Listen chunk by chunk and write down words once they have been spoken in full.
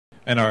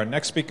And our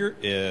next speaker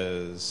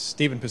is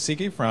Stephen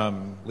Pessiki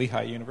from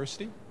Lehigh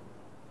University.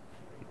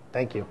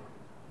 Thank you.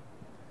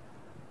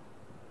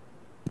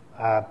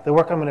 The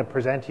work I'm going to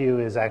present to you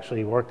is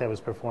actually work that was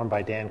performed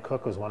by Dan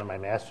Cook, who was one of my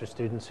master's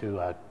students who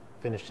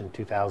finished in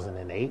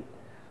 2008.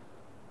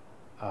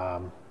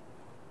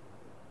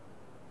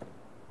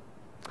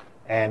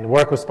 And the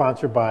work was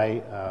sponsored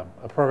by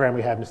a program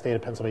we have in the state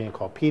of Pennsylvania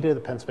called PETA,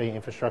 the Pennsylvania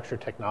Infrastructure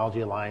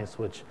Technology Alliance,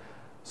 which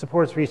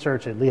supports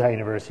research at Lehigh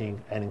University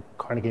and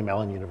Carnegie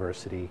Mellon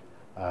University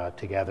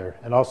together,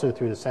 and also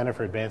through the Center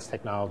for Advanced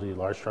Technology,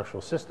 Large Structural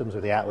Systems,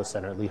 or the Atlas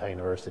Center at Lehigh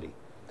University.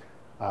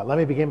 Let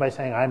me begin by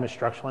saying I'm a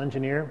structural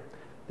engineer.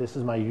 This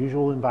is my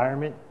usual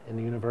environment in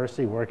the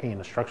university, working in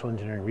a structural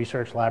engineering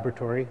research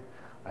laboratory.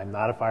 I'm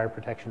not a fire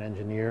protection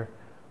engineer.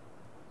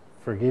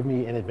 Forgive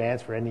me in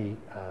advance for any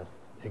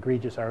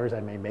egregious errors I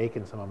may make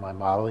in some of my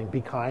modeling.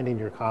 Be kind in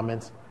your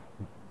comments.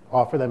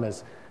 Offer them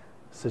as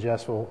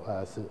suggestible,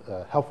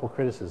 helpful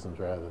criticisms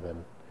rather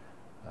than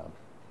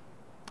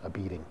a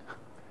beating.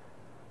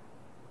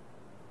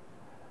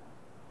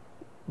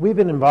 We've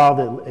been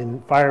involved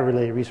in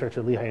fire-related research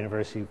at Lehigh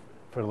University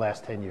for the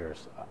last 10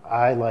 years.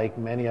 I, like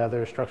many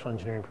other structural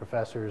engineering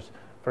professors,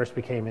 first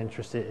became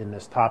interested in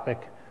this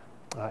topic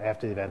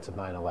after the events of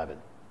 9/11.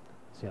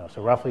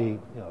 So roughly,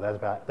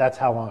 that's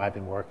how long I've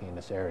been working in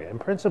this area. And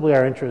principally,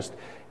 our interest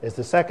is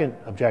the second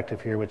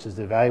objective here, which is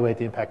to evaluate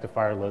the impact of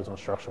fire loads on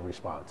structural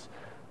response.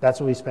 That's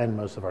what we spend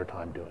most of our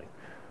time doing.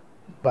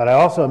 But I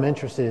also am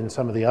interested in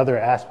some of the other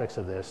aspects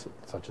of this,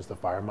 such as the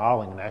fire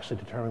modeling, and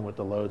actually determining what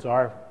the loads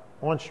are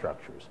on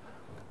structures.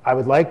 I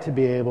would like to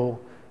be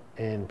able,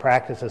 in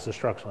practice as a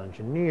structural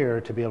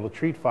engineer, to be able to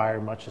treat fire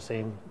much the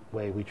same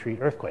way we treat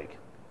earthquake.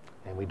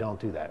 And we don't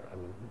do that. I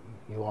mean,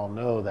 you all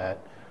know that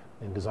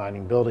in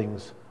designing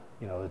buildings,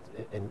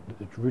 in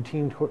the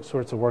routine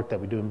sorts of work that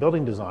we do in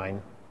building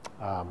design,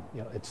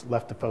 it's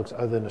left to folks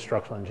other than the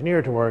structural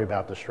engineer to worry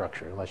about the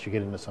structure, unless you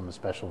get into some of the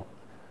special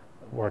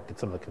work that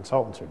some of the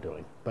consultants are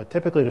doing. But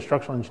typically, the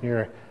structural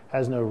engineer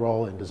has no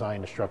role in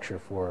designing a structure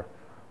for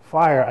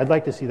fire. I'd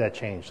like to see that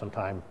change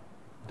sometime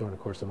during the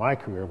course of my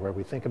career, where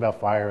we think about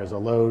fire as a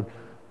load,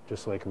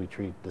 just like we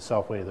treat the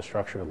self-weight of the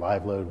structure,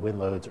 live load, wind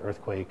loads,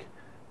 earthquake,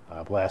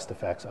 blast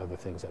effects, other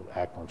things that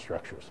act on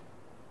structures.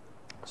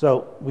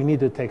 So we need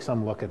to take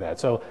some look at that.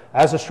 So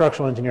as a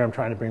structural engineer, I'm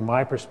trying to bring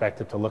my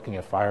perspective to looking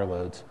at fire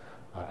loads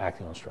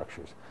acting on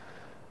structures.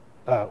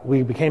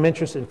 We became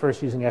interested in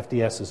first using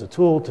FDS as a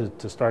tool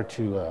to start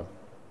to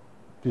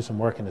do some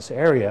work in this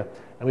area,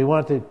 and we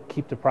wanted to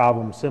keep the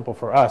problem simple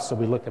for us, so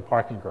we looked at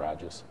parking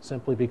garages,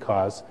 simply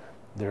because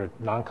they're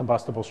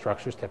non-combustible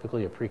structures,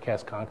 typically a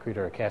precast concrete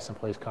or a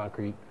cast-in-place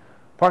concrete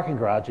parking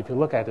garage. If you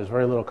look at it, there's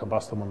very little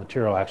combustible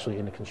material actually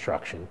in the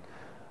construction.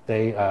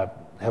 They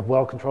have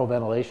well-controlled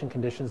ventilation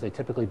conditions. They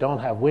typically don't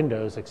have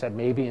windows, except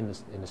maybe in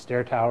the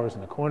stair towers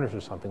and the corners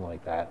or something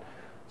like that.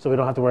 So we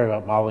don't have to worry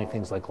about modeling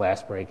things like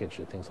glass breakage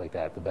and things like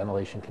that. The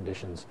ventilation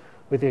conditions,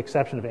 with the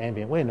exception of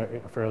ambient wind, are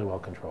fairly well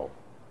controlled.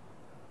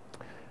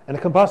 And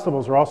the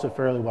combustibles are also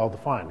fairly well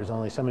defined. There's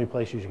only so many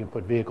places you can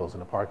put vehicles: in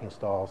the parking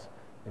stalls,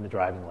 in the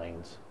driving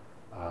lanes.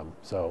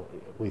 So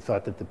we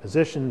thought that the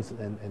positions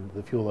and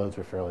the fuel loads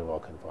were fairly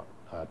well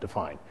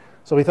defined.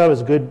 So we thought it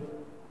was a good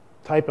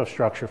type of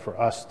structure for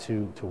us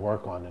to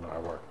work on in our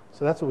work.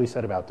 So that's what we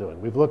set about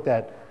doing. We've looked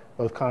at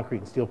both concrete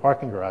and steel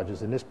parking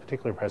garages, and this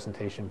particular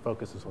presentation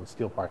focuses on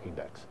steel parking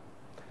decks.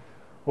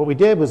 What we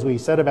did was we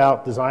set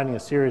about designing a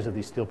series of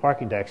these steel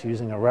parking decks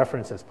using a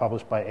reference that's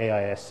published by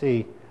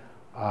AISC,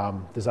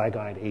 Design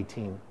Guide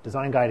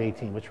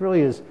 18, which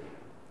really is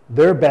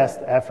their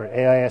best effort.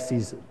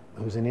 AISC's,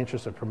 who's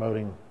interested in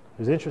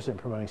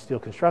promoting steel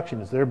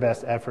construction, is their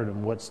best effort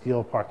in what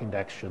steel parking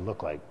decks should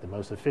look like. The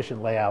most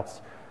efficient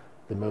layouts,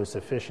 the most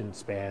efficient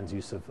spans,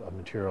 use of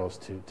materials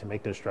to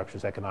make those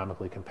structures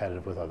economically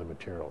competitive with other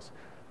materials.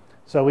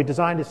 So we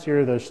designed a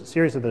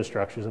series of those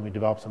structures, and we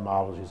developed some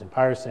models using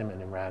PyroSim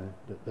and then ran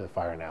the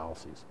fire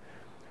analyses.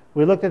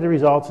 We looked at the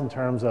results in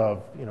terms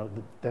of the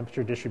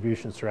temperature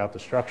distributions throughout the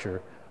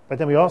structure, but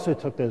then we also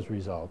took those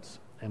results,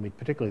 and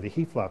particularly the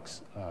heat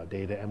flux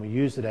data, and we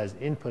used it as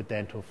input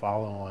then to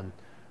follow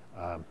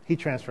on heat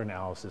transfer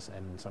analysis,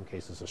 and in some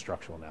cases a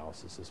structural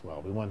analysis as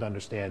well. We wanted to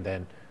understand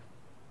then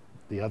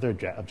the other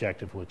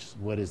objective, which is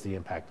what is the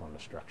impact on the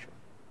structure.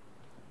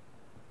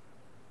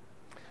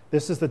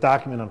 This is the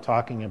document I'm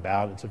talking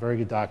about. It's a very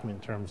good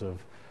document in terms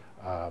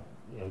of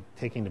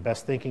taking the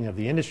best thinking of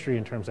the industry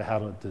in terms of how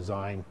to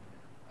design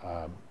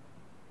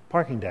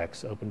parking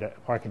decks,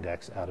 parking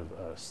decks out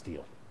of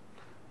steel.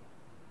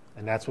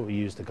 And that's what we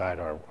use to guide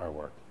our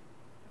work.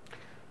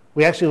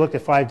 We actually looked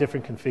at 5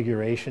 different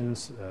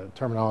configurations,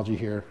 terminology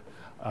here.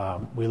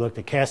 We looked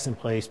at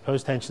cast-in-place,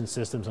 post-tension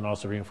systems, and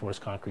also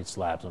reinforced concrete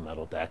slabs on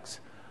metal decks.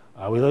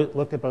 We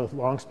looked at both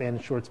long-span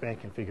and short-span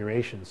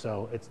configurations.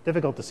 So it's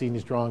difficult to see in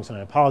these drawings, and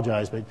I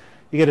apologize, but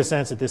you get a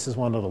sense that this is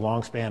one of the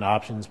long-span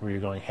options where you're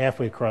going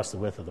halfway across the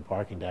width of the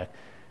parking deck.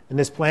 In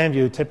this plan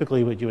view,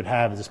 typically what you would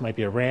have is this might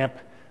be a ramp,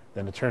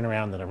 then a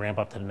turnaround, then a ramp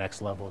up to the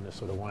next level, and this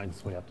sort of winds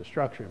its way up the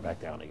structure and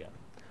back down again.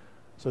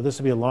 So this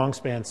would be a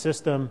long-span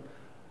system.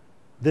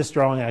 This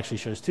drawing actually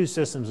shows two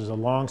systems. There's a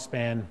long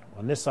span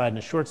on this side and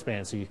a short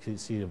span. So you can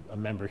see a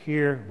member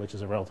here, which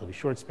is a relatively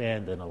short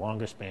span, then a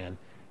longer span.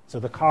 So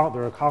there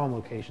are column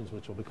locations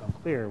which will become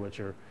clear, which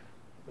are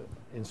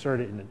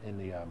inserted in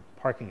the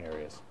parking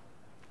areas.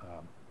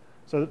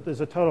 So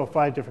there's a total of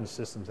 5 different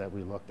systems that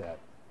we looked at,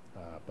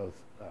 both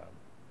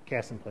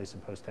cast in place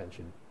and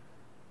post-tension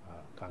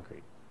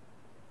concrete.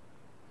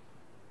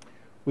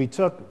 We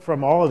took,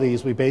 from all of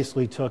these, we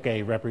basically took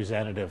a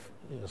representative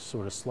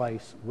sort of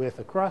slice width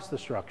across the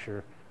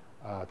structure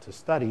to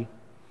study.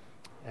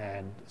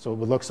 And so it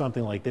would look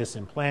something like this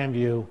in plan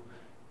view.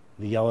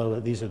 The yellow,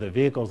 these are the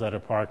vehicles that are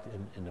parked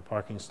in the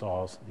parking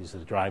stalls. These are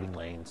the driving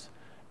lanes.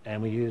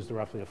 And we used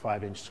roughly a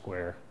 5-inch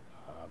square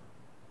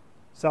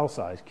cell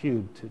size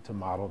cube to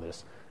model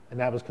this. And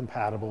that was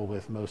compatible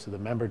with most of the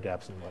member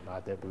depths and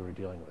whatnot that we were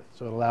dealing with.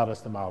 So it allowed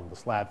us to model the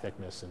slab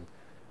thickness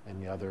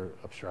and the other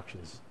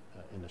obstructions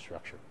in the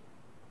structure.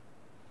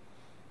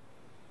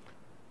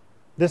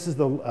 This is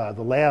the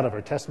layout of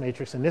our test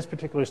matrix. In this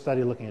particular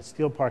study, looking at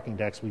steel parking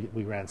decks,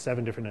 we ran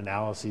 7 different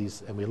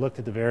analyses, and we looked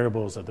at the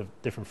variables of the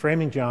different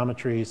framing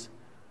geometries,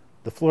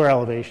 the floor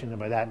elevation, and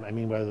by that I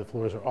mean whether the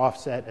floors are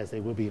offset as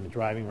they would be in the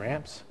driving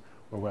ramps,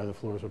 or whether the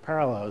floors were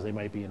parallel as they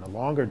might be in a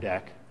longer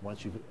deck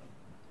once you've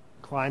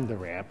climbed the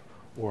ramp,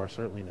 or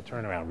certainly in the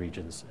turnaround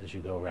regions as you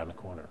go around the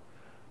corner.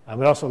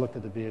 We also looked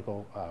at the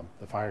vehicle,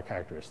 the fire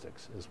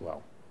characteristics as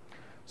well.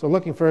 So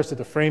looking first at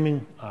the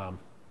framing,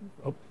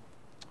 what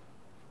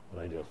did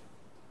I do?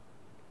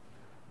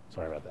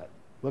 Sorry about that.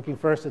 Looking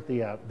first at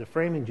the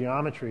framing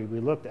geometry, we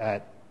looked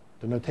at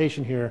the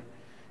notation here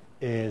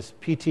is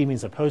PT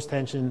means a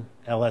post-tension,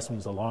 LS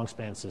means a long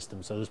span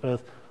system. So there's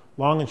both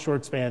long and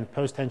short span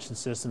post-tension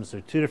systems. There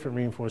are 2 different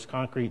reinforced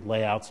concrete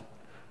layouts,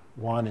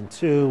 1 and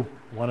 2.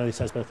 One of these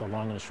has both a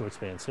long and a short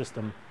span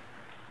system.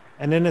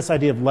 And then this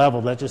idea of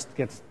level, that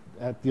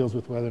deals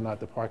with whether or not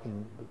the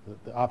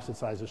opposite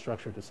sides of the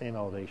structure at the same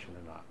elevation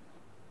or not.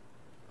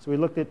 So we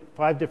looked at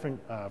 5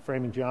 different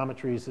framing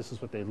geometries. This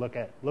is what they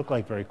look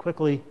like very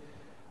quickly,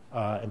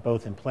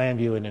 both in plan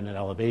view and in an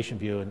elevation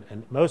view.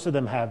 And most of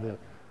them have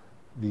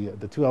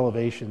the 2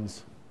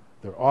 elevations.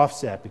 They're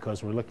offset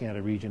because we're looking at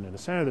a region in the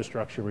center of the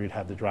structure where you'd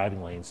have the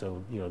driving lane.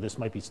 So this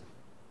might be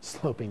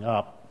sloping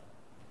up,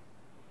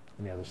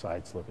 and the other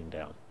side sloping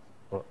down,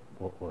 or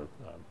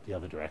the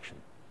other direction.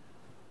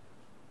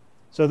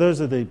 So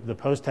those are the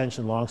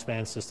post-tension long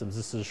span systems.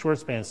 This is a short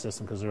span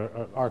system because there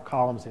are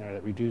columns in there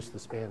that reduce the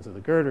spans of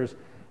the girders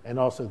and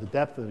also the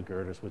depth of the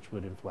girders, which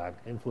would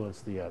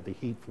influence the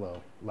heat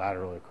flow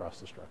laterally across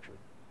the structure.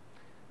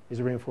 These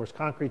are reinforced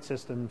concrete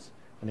systems.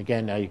 And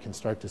again, now you can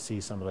start to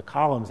see some of the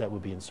columns that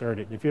would be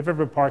inserted. If you've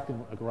ever parked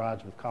in a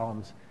garage with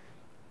columns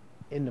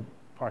in the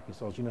parking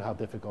stalls, you know how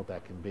difficult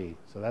that can be.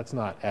 So that's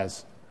not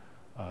as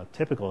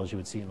typical as you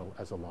would see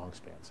as a long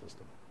span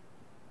system.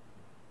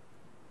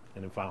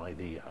 And then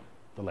finally,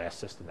 the last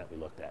system that we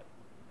looked at.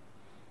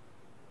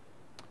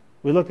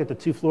 We looked at the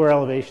 2 floor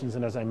elevations,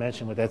 and as I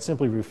mentioned, what that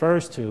simply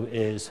refers to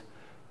is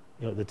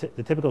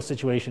the typical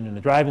situation in the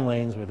driving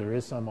lanes where there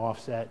is some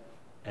offset,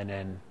 and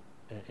then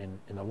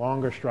in a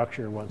longer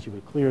structure, once you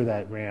would clear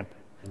that ramp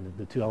and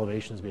the 2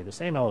 elevations be the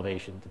same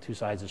elevation, the 2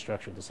 sides of the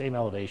structure at the same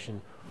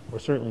elevation, or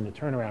certainly in the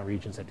turnaround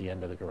regions at the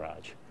end of the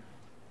garage.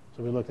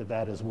 So we looked at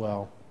that as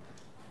well.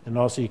 And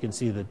also you can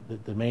see that the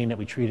domain that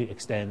we treated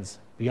extends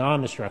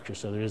beyond the structure,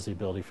 so there is the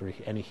ability for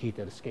any heat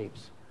that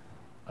escapes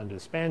under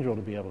the spandrel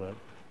to be able to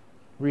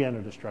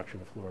re-enter the structure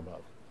the floor above.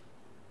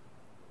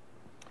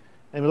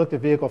 And we looked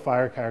at vehicle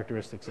fire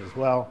characteristics as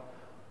well.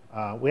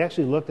 We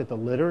actually looked at the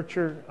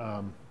literature.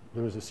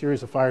 There was a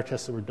series of fire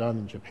tests that were done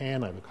in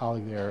Japan. I have a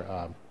colleague there,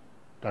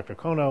 Dr.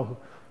 Kono,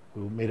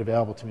 who made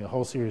available to me a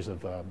whole series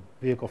of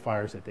vehicle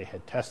fires that they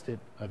had tested,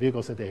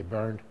 vehicles that they had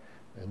burned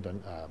and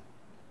done,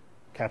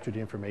 captured the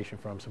information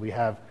from. So we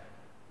have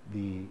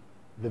the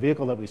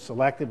vehicle that we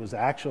selected was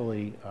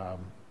actually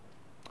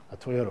a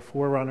Toyota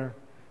 4Runner.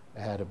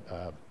 It had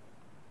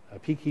a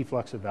peak heat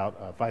flux of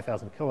about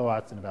 5,000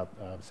 kilowatts and about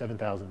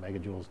 7,000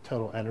 megajoules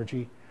total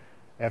energy.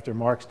 After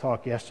Mark's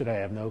talk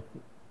yesterday,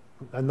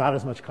 I'm not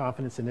as much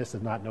confidence in this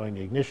of not knowing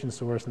the ignition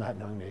source, not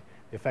knowing the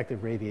effective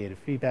radiative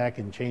feedback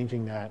and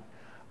changing that,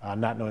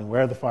 not knowing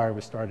where the fire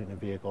was started in the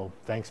vehicle.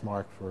 Thanks,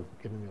 Mark, for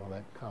giving me all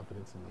that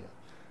confidence in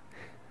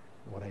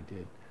what I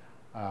did.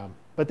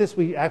 But this,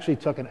 we actually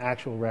took an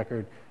actual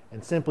record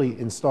and simply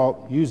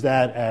used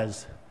that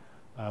as,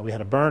 we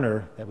had a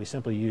burner that we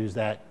simply used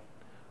that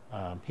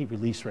heat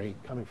release rate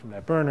coming from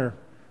that burner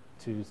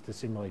to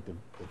simulate the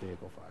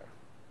vehicle fire.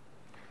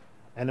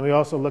 And then we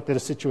also looked at a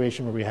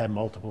situation where we had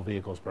multiple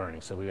vehicles burning.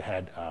 So we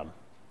had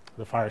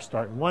the fire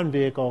start in one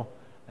vehicle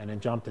and then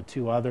jump to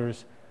 2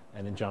 others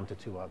and then jump to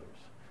 2 others.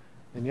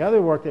 And the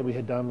other work that we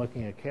had done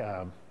looking at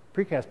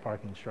precast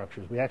parking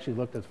structures, we actually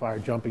looked at fire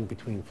jumping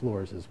between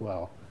floors as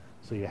well.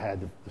 So you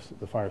had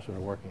the fire sort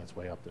of working its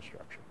way up the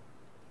structure.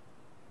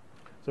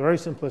 So a very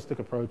simplistic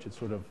approach. It's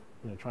sort of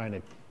trying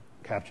to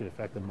capture the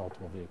effect of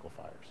multiple vehicle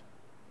fires.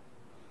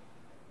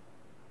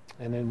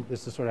 And then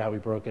this is sort of how we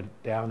broke it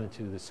down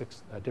into the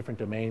 6 different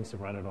domains to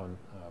run it on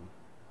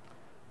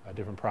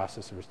different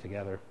processors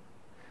together.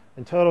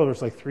 In total,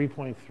 there's like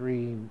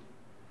 3.3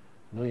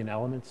 million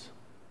elements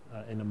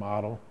in the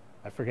model.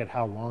 I forget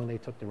how long they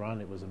took to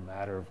run. It was a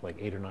matter of like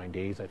 8 or 9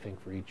 days, I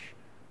think, for each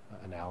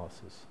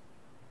analysis.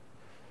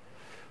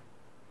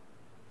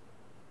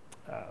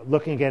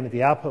 Looking again at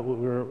the output, what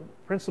we were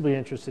principally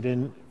interested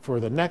in for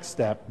the next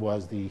step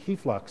was the heat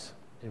flux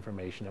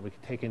information that we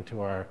could take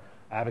into our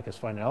Abacus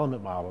finite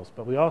element models,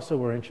 but we also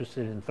were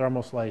interested in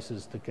thermal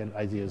slices to get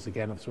ideas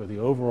again of sort of the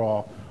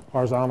overall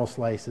horizontal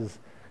slices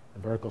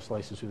and vertical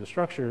slices through the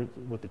structure,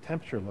 what the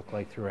temperature looked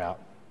like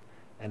throughout,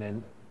 and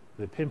then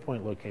the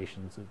pinpoint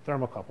locations, the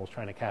thermocouples,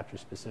 trying to capture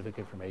specific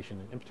information,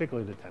 and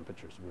particularly the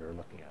temperatures we were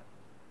looking at.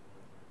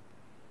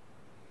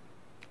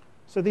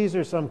 So these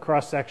are some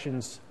cross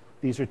sections.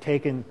 These are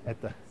taken at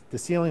the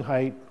ceiling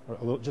height, or a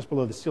little, just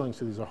below the ceiling,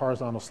 so these are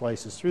horizontal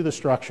slices through the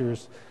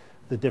structures,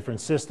 the different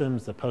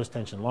systems, the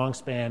post-tension long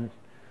span,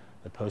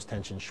 the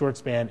post-tension short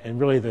span, and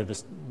really they're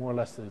more or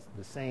less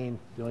the same.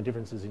 The only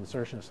difference is the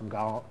insertion of some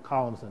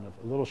columns and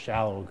a little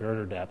shallow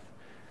girder depth.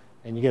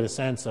 And you get a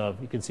sense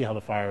of, you can see how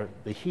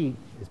the heat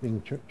is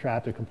being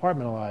trapped or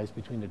compartmentalized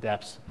between the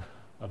depths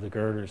of the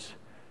girders.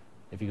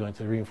 If you go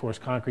into the reinforced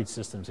concrete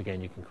systems,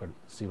 again, you can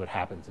see what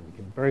happens. And you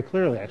can very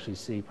clearly actually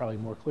see, probably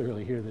more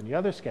clearly here than the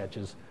other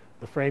sketches,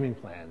 the framing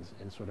plans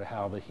and sort of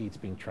how the heat's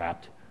being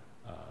trapped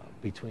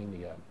between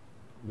the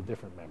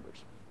different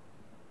members.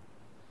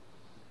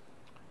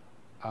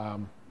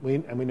 We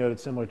noted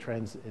similar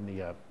trends in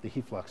the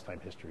heat flux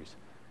time histories.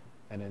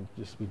 And then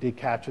we did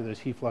capture those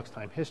heat flux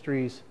time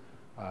histories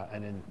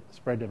and then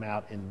spread them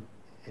out in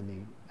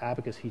the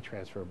Abacus heat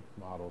transfer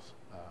models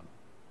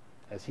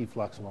as heat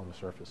flux along the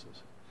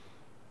surfaces.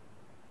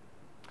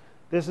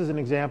 This is an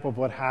example of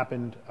what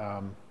happened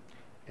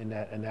in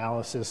that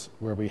analysis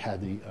where we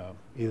had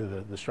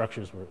either the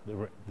structures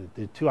were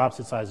the two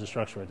opposite sides of the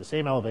structure were at the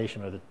same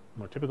elevation, or the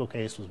more typical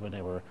case was when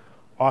they were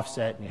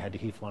offset and you had the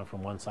heat flowing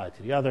from one side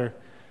to the other.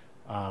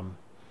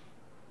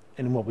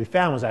 And what we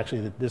found was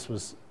actually that this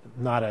was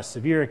not as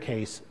severe a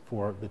case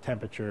for the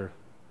temperature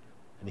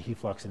and the heat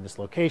flux in this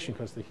location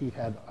because the heat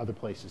had other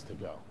places to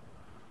go.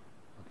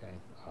 Okay,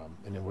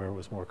 and then where it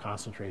was more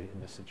concentrated in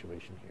this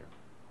situation here.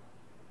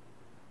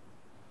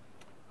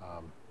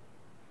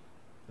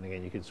 And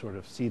again, you can sort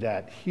of see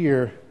that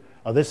here.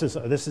 This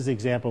is the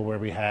example where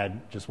we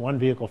had just one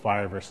vehicle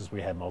fire versus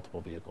we had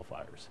multiple vehicle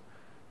fires.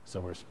 So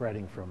we're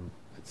spreading from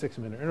at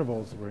 6-minute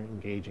intervals. We're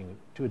engaging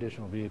 2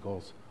 additional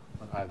vehicles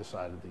on either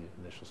side of the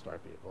initial start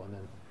vehicle, and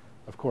then,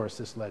 of course,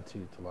 this led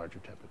to larger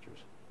temperatures.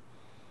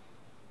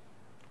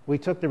 We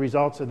took the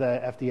results of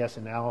the FDS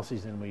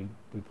analyses and we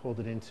pulled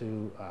it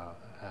into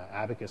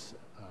Abacus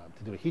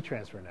to do a heat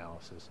transfer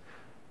analysis.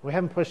 We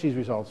haven't pushed these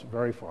results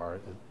very far,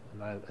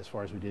 not as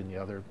far as we did in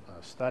the other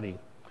study.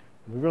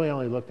 We really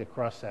only looked at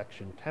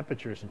cross-section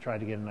temperatures and tried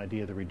to get an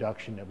idea of the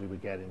reduction that we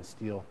would get in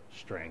steel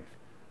strength.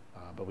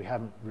 But we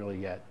haven't really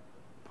yet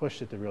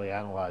pushed it to really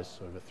analyze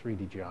sort of the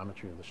 3D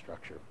geometry of the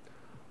structure.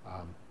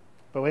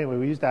 But anyway,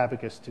 we used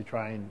Abacus to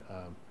try and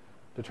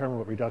determine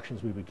what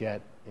reductions we would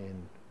get in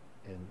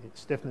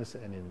stiffness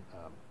and in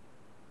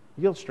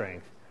yield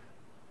strength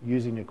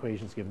using the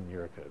equations given in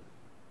Eurocode.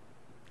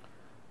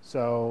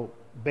 So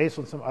based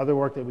on some other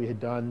work that we had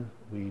done,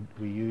 we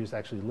used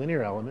actually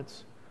linear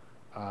elements.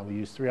 We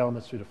used 3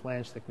 elements through the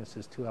flange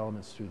thicknesses, 2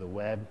 elements through the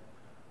web.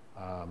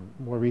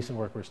 More recent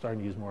work, we're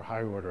starting to use more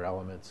higher order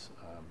elements.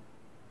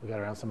 We got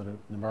around some of the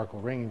numerical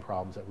ringing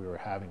problems that we were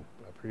having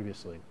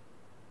previously.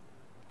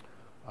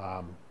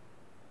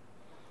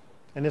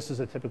 And this is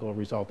a typical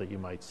result that you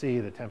might see,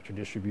 the temperature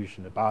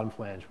distribution, the bottom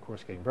flange, of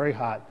course, getting very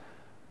hot,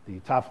 the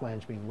top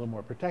flange being a little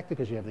more protected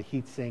because you have the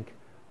heat sink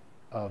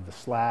of the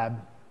slab.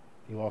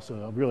 You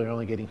also really are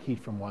only getting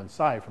heat from one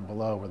side, from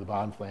below, where the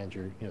bottom flange,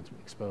 it's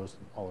exposed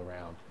all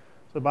around.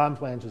 So the bottom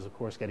flange is, of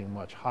course, getting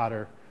much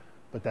hotter,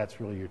 but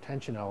that's really your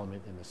tension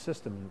element in the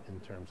system in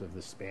terms of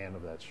the span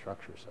of that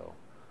structure. So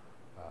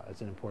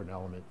it's an important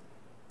element.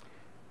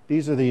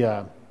 These are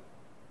the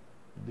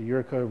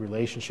Eurocode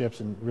relationships,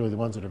 and really the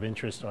ones that are of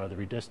interest are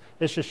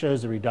this just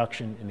shows the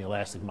reduction in the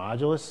elastic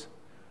modulus,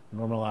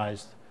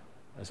 normalized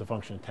as a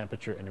function of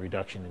temperature, and the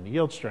reduction in the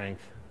yield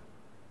strength.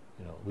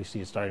 We see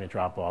it starting to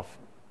drop off,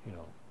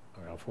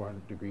 around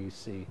 400 degrees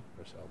C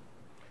or so.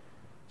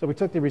 So we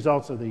took the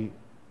results of the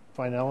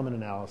finite element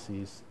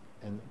analyses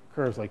and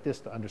curves like this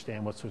to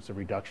understand what sorts of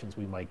reductions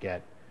we might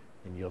get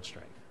in yield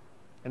strength.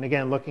 And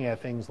again, looking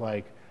at things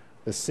like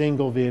the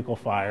single vehicle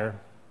fire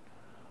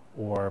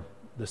or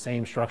the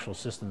same structural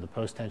system, the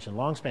post-tension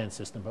long span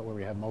system, but where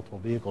we have multiple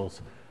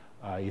vehicles,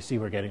 you see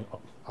we're getting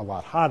a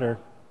lot hotter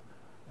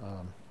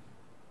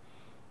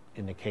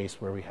in the case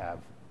where we have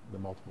the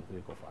multiple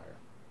vehicle fire.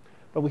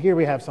 But here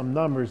we have some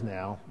numbers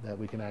now that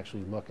we can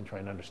actually look and try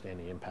and understand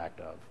the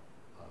impact of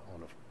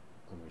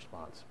on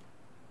response.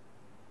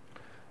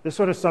 This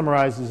sort of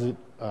summarizes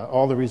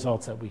all the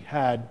results that we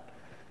had,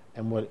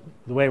 and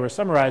the way we're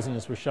summarizing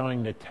is we're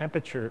showing the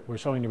temperature, we're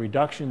showing the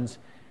reductions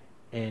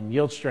in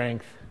yield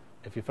strength.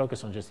 If you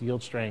focus on just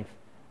yield strength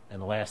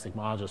and elastic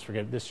modulus,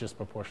 forget this is just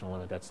proportional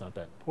limit, that's not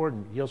that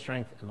important. Yield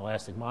strength and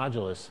elastic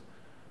modulus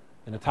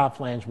and the top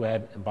flange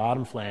web and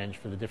bottom flange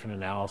for the different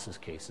analysis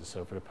cases.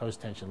 So for the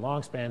post-tension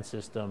long span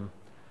system,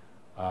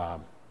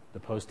 the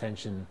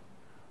post-tension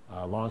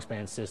long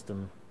span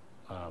system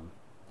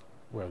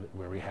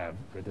where we have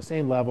they're at the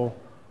same level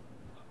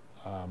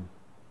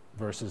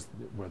versus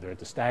where they're at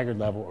the staggered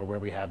level, or where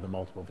we have the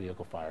multiple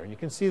vehicle fire. And you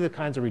can see the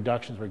kinds of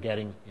reductions we're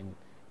getting in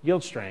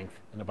yield strength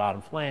in the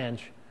bottom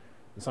flange.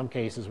 In some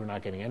cases, we're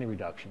not getting any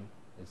reduction.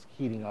 It's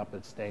heating up,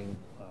 it's staying,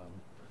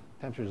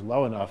 temperature is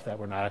low enough that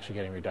we're not actually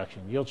getting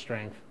reduction in yield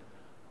strength.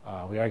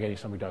 We are getting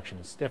some reduction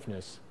in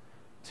stiffness,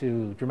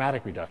 to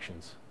dramatic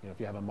reductions. If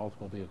you have a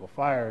multiple vehicle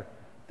fire,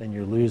 then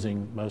you're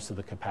losing most of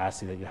the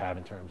capacity that you have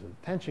in terms of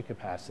the tension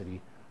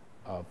capacity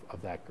of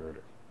that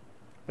girder.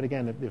 But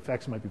again, the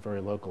effects might be very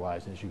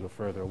localized, and as you go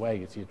further away,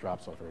 you see it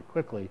drops off very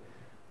quickly.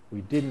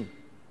 We didn't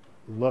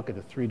look at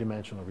the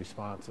three-dimensional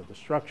response of the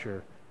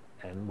structure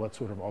and what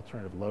sort of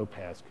alternative load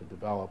paths could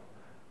develop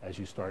as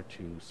you start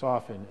to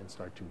soften and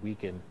start to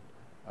weaken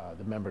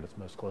the member that's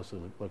most closely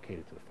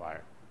located to the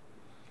fire.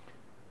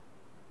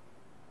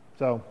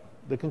 So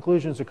the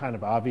conclusions are kind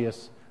of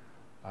obvious.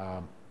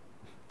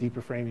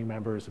 Deeper framing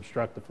members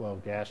obstruct the flow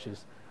of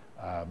gases,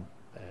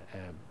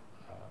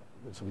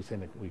 so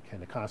we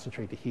can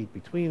concentrate the heat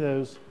between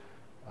those.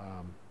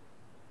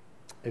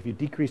 If you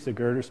decrease the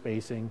girder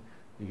spacing,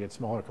 you get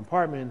smaller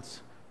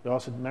compartments.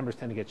 Members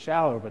tend to get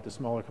shallower, but the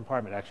smaller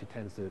compartment actually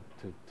tends to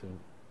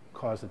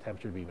cause the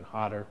temperature to be even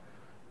hotter.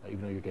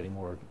 Even though you're getting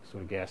more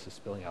sort of gases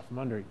spilling out from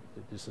under it,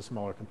 just a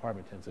smaller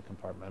compartment tends to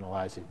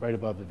compartmentalize it right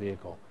above the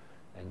vehicle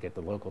and get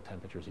the local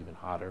temperatures even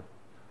hotter.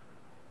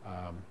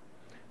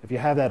 If you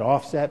have that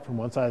offset from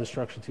one side of the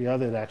structure to the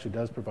other, it actually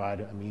does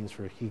provide a means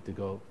for heat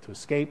to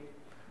escape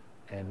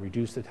and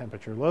reduce the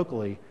temperature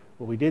locally.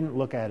 What we didn't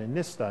look at in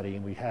this study,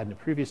 and we had in a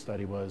previous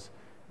study, was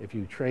if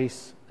you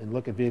trace and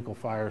look at vehicle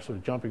fire sort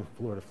of jumping from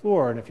floor to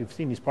floor, and if you've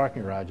seen these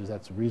parking garages,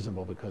 that's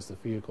reasonable because the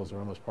vehicles are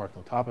almost parked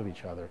on top of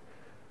each other.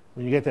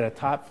 When you get to that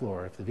top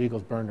floor, if the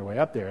vehicles burn their way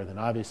up there, then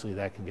obviously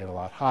that can get a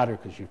lot hotter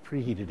because you've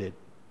preheated it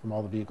from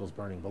all the vehicles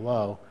burning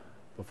below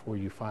before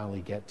you finally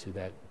get to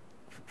that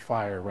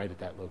fire right at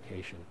that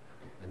location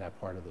in that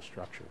part of the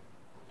structure.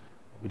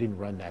 We didn't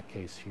run that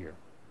case here.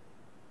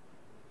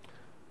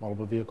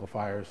 Multiple vehicle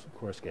fires, of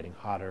course, getting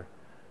hotter.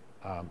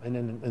 And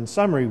then in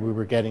summary, we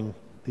were getting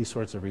these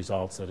sorts of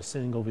results. That a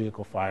single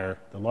vehicle fire,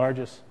 the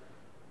largest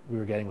we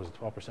were getting was a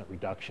 12%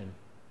 reduction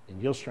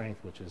in yield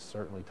strength, which is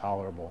certainly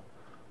tolerable.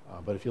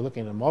 But if you're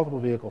looking at a multiple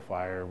vehicle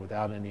fire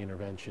without any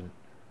intervention,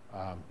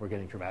 we're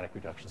getting dramatic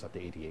reductions up to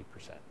 88%.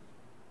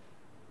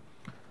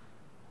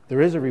 There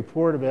is a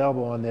report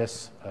available on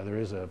this. There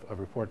is a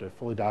report that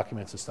fully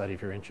documents the study.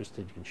 If you're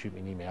interested, you can shoot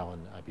me an email,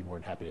 and I'd be more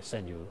than happy to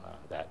send you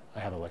that. I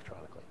have it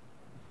electronically.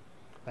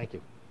 Thank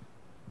you.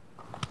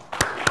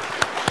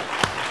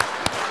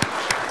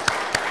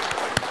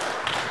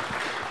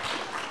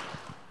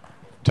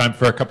 Time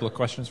for a couple of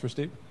questions for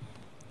Steve.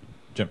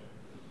 Jim.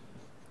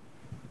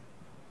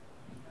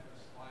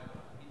 I'm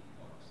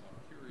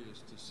curious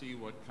to see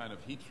what kind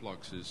of heat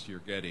fluxes you're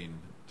getting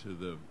to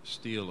the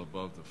steel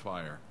above the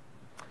fire.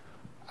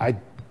 I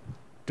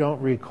don't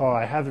recall.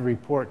 I have the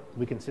report.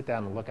 We can sit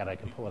down and look at it. I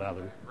can pull it out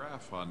of the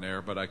Graph on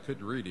there, but I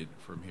could read it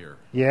from here.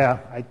 Yeah,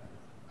 I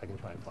can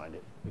try and find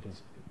it. We can.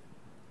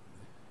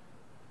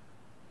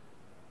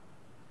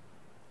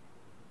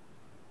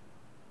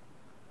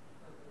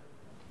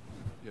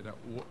 You know,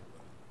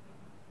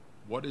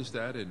 what is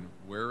that, and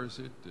where is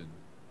it? And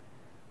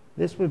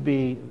This would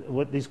be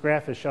what this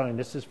graph is showing.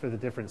 This is for the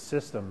different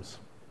systems.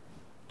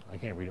 I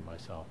can't read it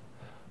myself.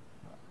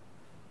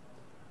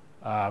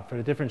 For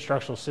the different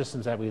structural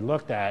systems that we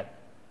looked at,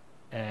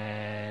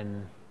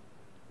 and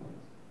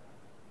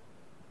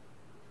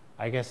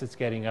I guess it's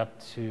getting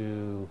up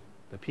to,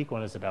 the peak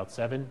one is about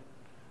 7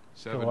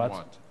 kilowatts.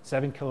 What?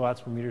 7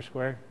 kilowatts per meter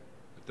square.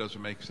 It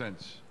doesn't make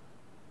sense.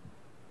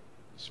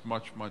 It's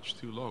much, much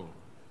too low.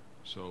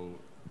 So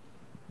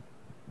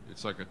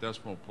it's like a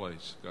decimal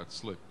place got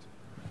slipped.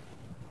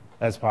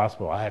 That's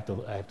possible. I have to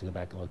go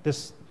back and look.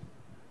 This.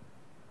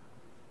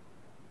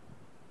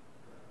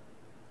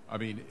 I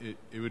mean,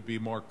 it would be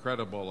more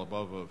credible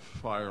above a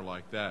fire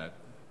like that,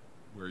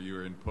 where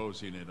you're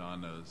imposing it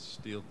on a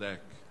steel deck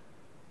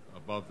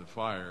above the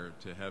fire,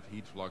 to have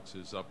heat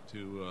fluxes up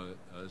to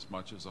as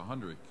much as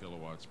 100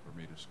 kilowatts per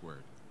meter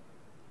squared.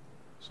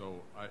 So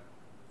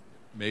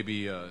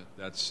maybe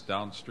that's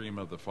downstream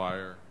of the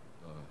fire,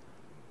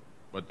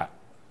 but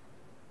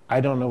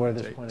I don't know where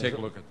this point is. Take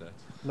a look at that.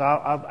 No,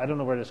 I don't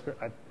know where this.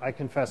 I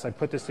confess, I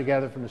put this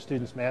together from the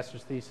student's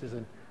master's thesis,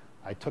 and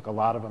I took a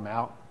lot of them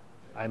out.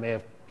 I may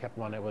have kept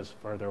one that was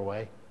further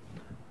away.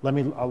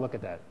 I'll look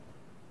at that.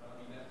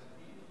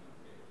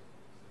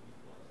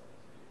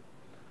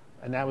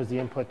 And that was the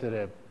input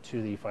to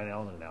the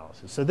final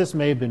analysis. So this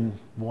may have been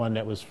one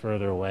that was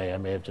further away. I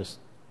may have just,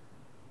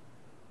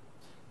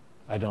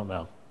 I don't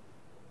know.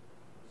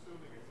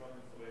 Assuming it's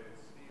uninsulated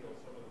steel,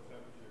 some of the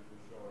temperatures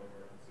you're showing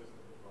are consistent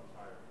with much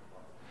higher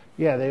compartments.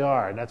 Yeah, they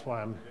are, and that's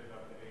why I'm. Getting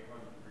up to 800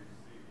 degrees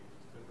C, which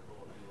is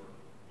typical if you were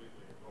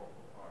completely engulfed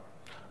in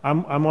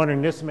fire. I'm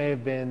wondering, this may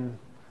have been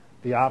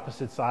the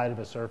opposite side of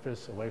a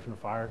surface away from the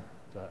fire.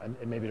 So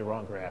it may be the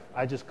wrong graph.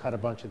 I just cut a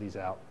bunch of these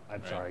out.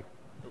 I'm sorry.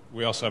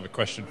 We also have a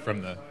question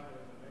from the.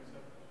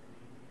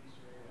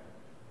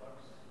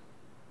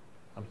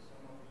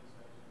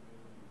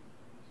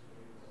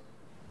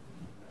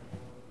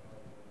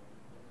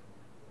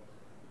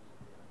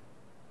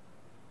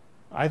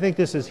 I think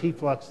this is heat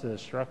flux to the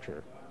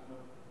structure.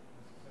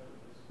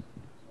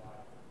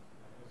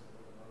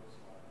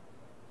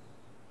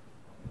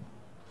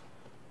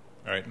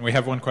 All right, and we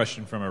have one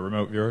question from a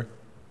remote viewer.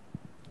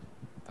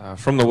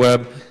 From the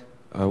web,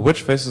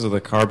 which faces of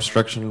the car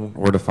obstruction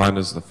were defined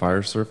as the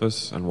fire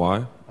surface and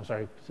why? I'm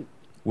sorry.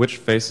 Which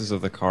faces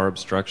of the car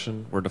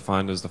obstruction were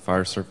defined as the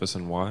fire surface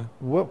and why?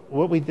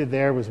 What we did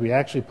there was we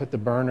actually put the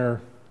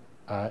burner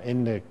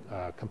in the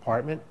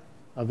compartment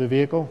of the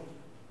vehicle.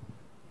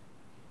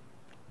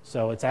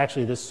 So it's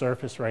actually this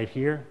surface right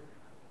here,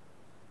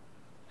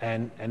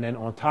 and then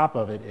on top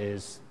of it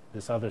is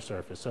this other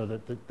surface.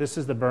 So this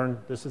is the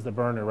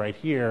burner right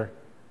here,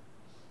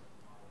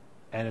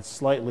 and it's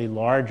slightly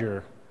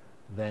larger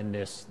than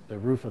the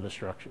roof of the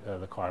structure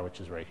of the car,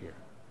 which is right here.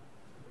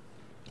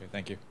 Okay,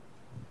 thank you.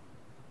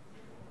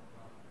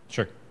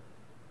 Sure.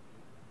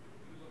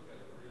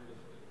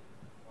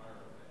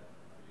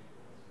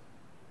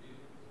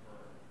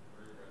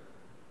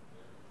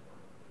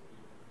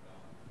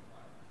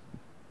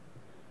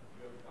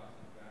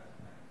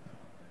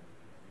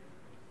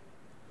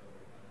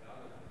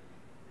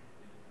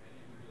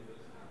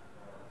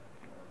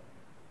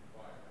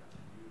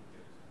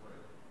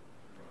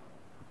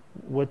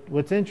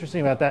 What's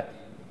interesting about that,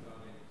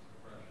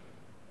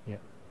 yeah,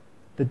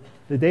 the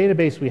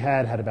database we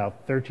had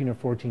about 13 or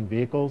 14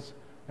 vehicles,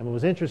 and what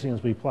was interesting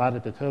is we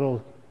plotted the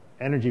total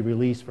energy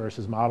release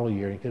versus model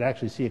year. You could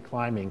actually see it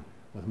climbing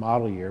with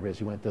model year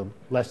as you went to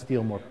less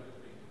steel, more.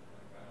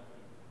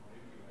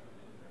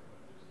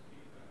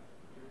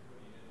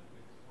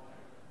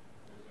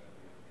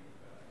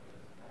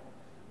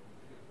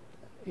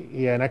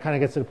 Yeah, and that kind of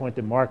gets to the point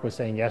that Mark was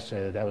saying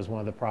yesterday, that was one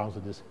of the problems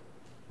with this.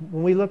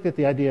 When we looked at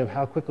the idea of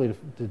how quickly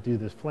to do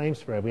this flame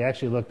spread, we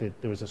actually looked at,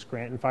 there was a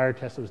Scranton fire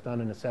test that was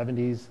done in the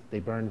 70s. They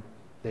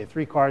had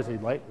 3 cars, they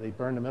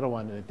burned the middle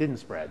one, and it didn't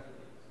spread.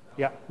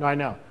 Yeah, no, I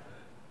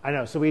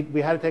know. So we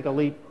had to take a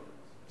leap.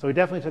 So we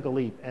definitely took a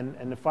leap.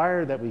 And the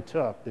fire that we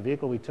took, the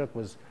vehicle we took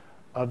was,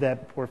 of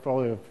that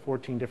portfolio of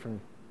 14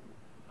 different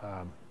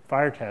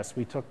fire tests,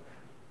 we took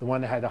the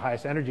one that had the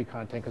highest energy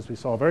content because we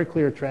saw a very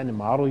clear trend in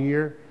model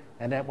year,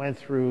 and that went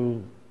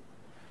through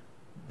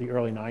the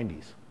early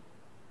 90s.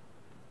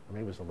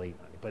 Maybe it was the late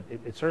 90s, but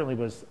it certainly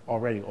was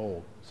already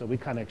old. So we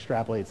kind of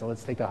extrapolated. So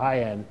let's take the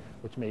high end,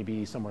 which may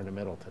be somewhere in the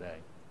middle today.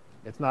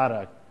 It's not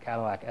a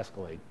Cadillac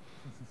Escalade.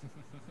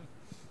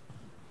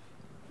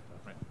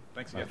 Right.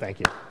 Thanks again.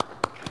 Thank you.